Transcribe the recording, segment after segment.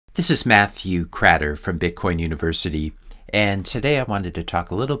This is Matthew Cratter from Bitcoin University, and today I wanted to talk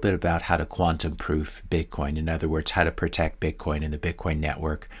a little bit about how to quantum-proof Bitcoin. In other words, how to protect Bitcoin and the Bitcoin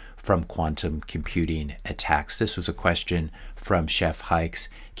network from quantum computing attacks. This was a question from Chef Hikes.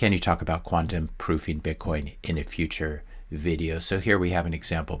 Can you talk about quantum-proofing Bitcoin in a future video? So here we have an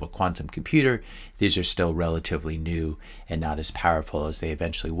example of a quantum computer. These are still relatively new and not as powerful as they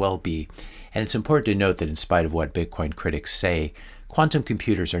eventually will be. And it's important to note that in spite of what Bitcoin critics say, quantum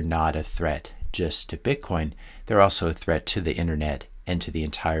computers are not a threat just to Bitcoin. They're also a threat to the internet and to the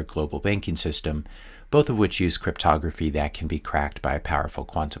entire global banking system, both of which use cryptography that can be cracked by a powerful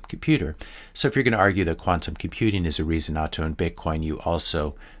quantum computer. So if you're going to argue that quantum computing is a reason not to own Bitcoin, you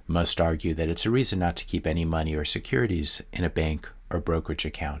also must argue that it's a reason not to keep any money or securities in a bank or brokerage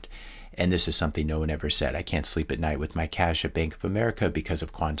account. And this is something no one ever said. I can't sleep at night with my cash at Bank of America because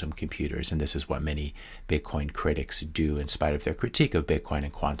of quantum computers. And this is what many Bitcoin critics do in spite of their critique of Bitcoin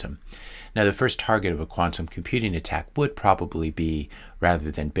and quantum. Now, the first target of a quantum computing attack would probably be,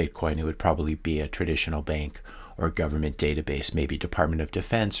 rather than Bitcoin, it would probably be a traditional bank or government database. Maybe Department of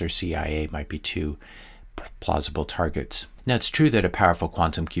Defense or CIA might be two plausible targets. Now, it's true that a powerful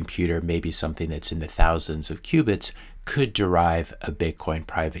quantum computer, maybe something that's in the thousands of qubits, could derive a Bitcoin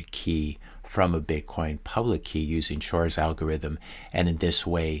private key from a Bitcoin public key using Shor's algorithm, and in this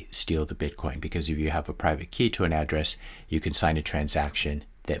way steal the Bitcoin. Because if you have a private key to an address, you can sign a transaction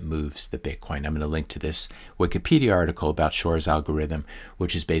that moves the Bitcoin. I'm going to link to this Wikipedia article about Shor's algorithm,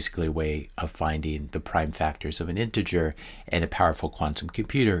 which is basically a way of finding the prime factors of an integer, and a powerful quantum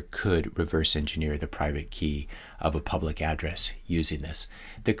computer could reverse engineer the private key of a public address using this.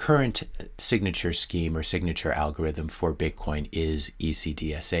 The current signature scheme or signature algorithm for Bitcoin is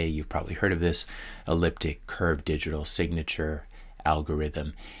ECDSA. You've probably heard of this, elliptic curve digital signature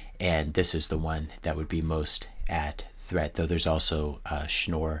algorithm, and this is the one that would be most at threat, though there's also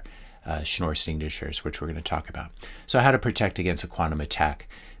Shor signatures, which we're going to talk about. So how to protect against a quantum attack.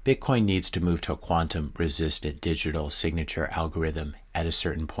 Bitcoin needs to move to a quantum-resistant digital signature algorithm at a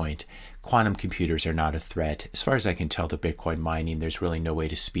certain point. Quantum computers are not a threat. As far as I can tell to Bitcoin mining, there's really no way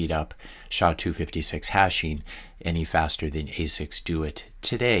to speed up SHA-256 hashing any faster than ASICs do it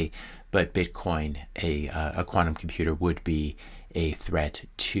today. But Bitcoin, a quantum computer, would be a threat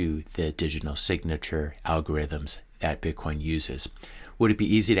to the digital signature algorithms that Bitcoin uses. Would it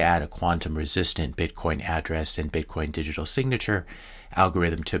be easy to add a quantum-resistant Bitcoin address and Bitcoin digital signature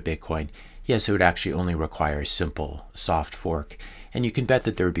algorithm to Bitcoin? Yes, it would actually only require a simple soft fork, and you can bet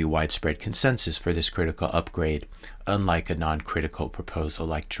that there would be widespread consensus for this critical upgrade, unlike a non-critical proposal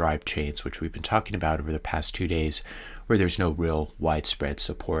like drive chains, which we've been talking about over the past 2 days, where there's no real widespread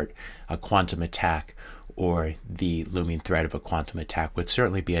support. A quantum attack or the looming threat of a quantum attack would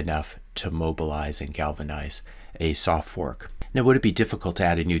certainly be enough to mobilize and galvanize a soft fork. Now, would it be difficult to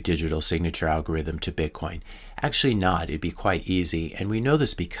add a new digital signature algorithm to Bitcoin? Actually not. It'd be quite easy. And we know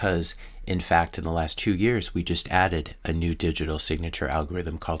this because, in fact, in the last 2 years, we just added a new digital signature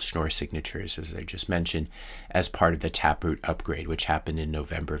algorithm called Shor signatures, as I just mentioned, as part of the Taproot upgrade, which happened in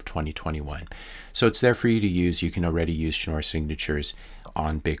November of 2021. So it's there for you to use. You can already use Shor signatures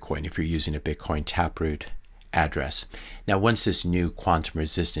on Bitcoin if you're using a Bitcoin Taproot address. Now, once this new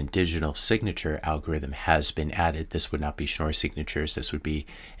quantum-resistant digital signature algorithm has been added, this would not be Shor signatures, this would be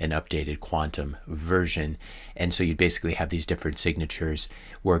an updated quantum version. And so you'd basically have these different signatures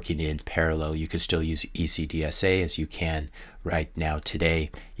working in parallel. You could still use ECDSA as you can right now today.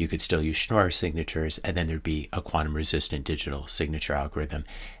 You could still use Shor signatures, and then there'd be a quantum-resistant digital signature algorithm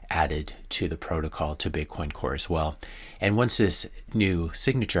added to the protocol, to Bitcoin Core as well. And once this new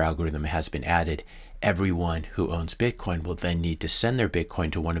signature algorithm has been added, everyone who owns Bitcoin will then need to send their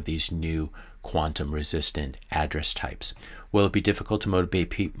Bitcoin to one of these new quantum-resistant address types. Will it be difficult to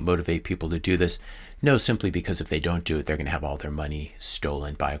motivate people to do this? No, simply because if they don't do it, they're going to have all their money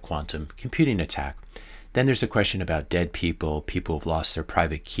stolen by a quantum computing attack. Then there's a question about dead people, people who've lost their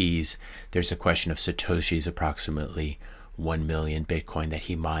private keys. There's a question of Satoshi's approximately 1 million Bitcoin that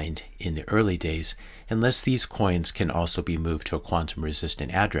he mined in the early days. Unless these coins can also be moved to a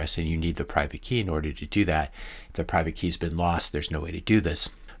quantum-resistant address, and you need the private key in order to do that. If the private key's been lost, there's no way to do this.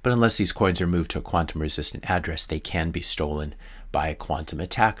 But unless these coins are moved to a quantum-resistant address, they can be stolen by a quantum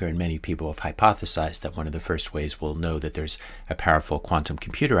attacker, and many people have hypothesized that one of the first ways we'll know that there's a powerful quantum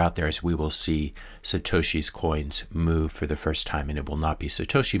computer out there is we will see Satoshi's coins move for the first time, and it will not be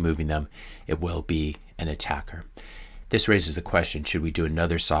Satoshi moving them, it will be an attacker. This raises the question, should we do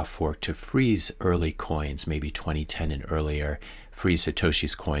another soft fork to freeze early coins, maybe 2010 and earlier, freeze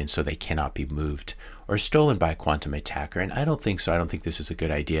Satoshi's coins so they cannot be moved or stolen by a quantum attacker? And I don't think so. I don't think this is a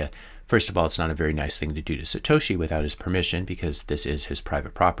good idea. First of all, it's not a very nice thing to do to Satoshi without his permission because this is his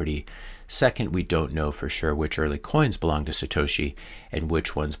private property. Second, we don't know for sure which early coins belong to Satoshi and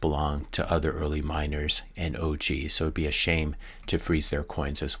which ones belong to other early miners and OGs. So it would be a shame to freeze their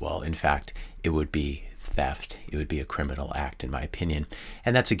coins as well. In fact, it would be theft. It would be a criminal act, in my opinion.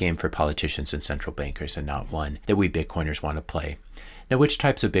 And that's a game for politicians and central bankers and not one that we Bitcoiners want to play. Now, which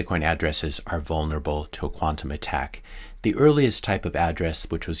types of Bitcoin addresses are vulnerable to a quantum attack? The earliest type of address,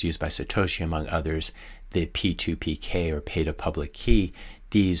 which was used by Satoshi among others, the P2PK or pay to public key,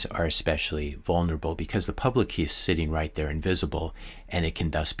 these are especially vulnerable because the public key is sitting right there invisible, and it can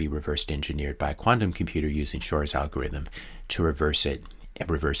thus be reverse engineered by a quantum computer using Shor's algorithm to reverse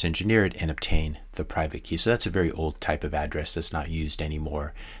engineer it and obtain the private key. So that's a very old type of address that's not used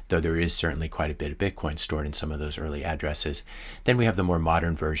anymore, though there is certainly quite a bit of Bitcoin stored in some of those early addresses. Then we have the more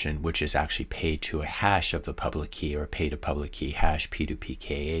modern version, which is actually paid to a hash of the public key or pay to public key hash,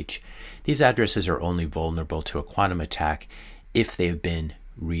 P2PKH. These addresses are only vulnerable to a quantum attack if they've been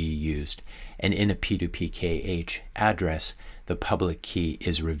reused. And in a P2PKH address, the public key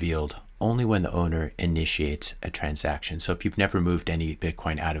is revealed only when the owner initiates a transaction. So if you've never moved any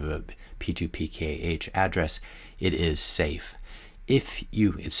Bitcoin out of a P2PKH address, it is safe.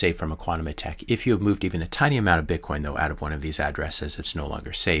 It's safe from a quantum attack. If you have moved even a tiny amount of Bitcoin, though, out of one of these addresses, it's no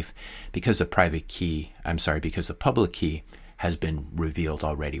longer safe because the because the public key has been revealed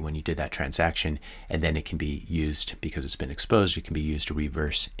already when you did that transaction, and then it can be used, because it's been exposed, it can be used to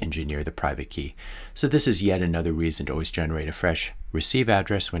reverse engineer the private key. So this is yet another reason to always generate a fresh receive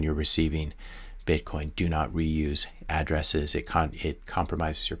address when you're receiving Bitcoin. Do not reuse addresses. It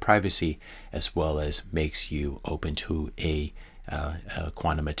compromises your privacy as well as makes you open to a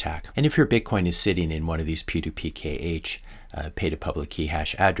quantum attack. And if your Bitcoin is sitting in one of these P2PKH pay to public key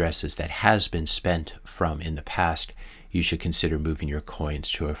hash addresses that has been spent from in the past, you should consider moving your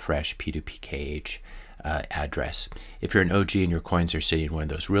coins to a fresh P2PKH address. If you're an OG and your coins are sitting in one of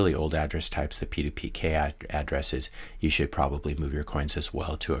those really old address types, the P2PK addresses, you should probably move your coins as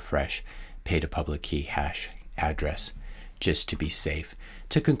well to a fresh pay to public key hash address, just to be safe.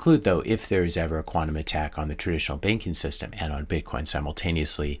 To conclude, though, if there is ever a quantum attack on the traditional banking system and on Bitcoin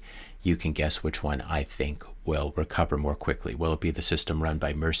simultaneously, you can guess which one I think will recover more quickly. Will it be the system run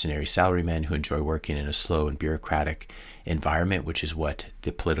by mercenary salarymen who enjoy working in a slow and bureaucratic environment, which is what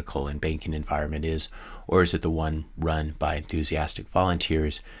the political and banking environment is? Or is it the one run by enthusiastic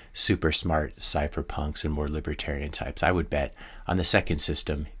volunteers, super smart cypherpunks, and more libertarian types? I would bet on the second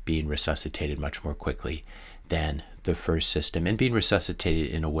system being resuscitated much more quickly than the first system, and being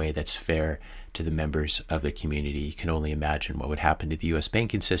resuscitated in a way that's fair to the members of the community. You can only imagine what would happen to the US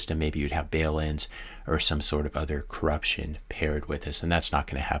banking system. Maybe you'd have bail-ins or some sort of other corruption paired with this, and that's not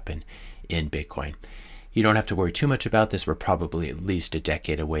going to happen in Bitcoin. You don't have to worry too much about this. We're probably at least a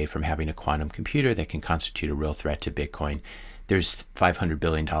decade away from having a quantum computer that can constitute a real threat to Bitcoin. There's $500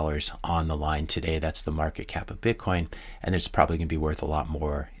 billion on the line today. That's the market cap of Bitcoin, and it's probably going to be worth a lot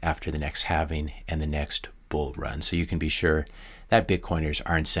more after the next halving and the next bull run. So you can be sure that Bitcoiners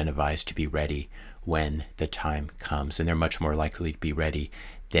are incentivized to be ready when the time comes, and they're much more likely to be ready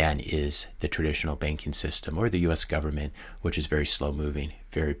than is the traditional banking system or the US government, which is very slow moving,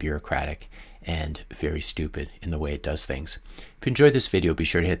 very bureaucratic, and very stupid in the way it does things. If you enjoyed this video, be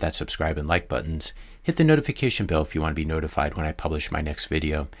sure to hit that subscribe and like buttons. Hit the notification bell if you want to be notified when I publish my next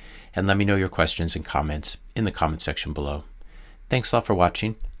video, and let me know your questions and comments in the comment section below. Thanks a lot for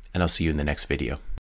watching, and I'll see you in the next video.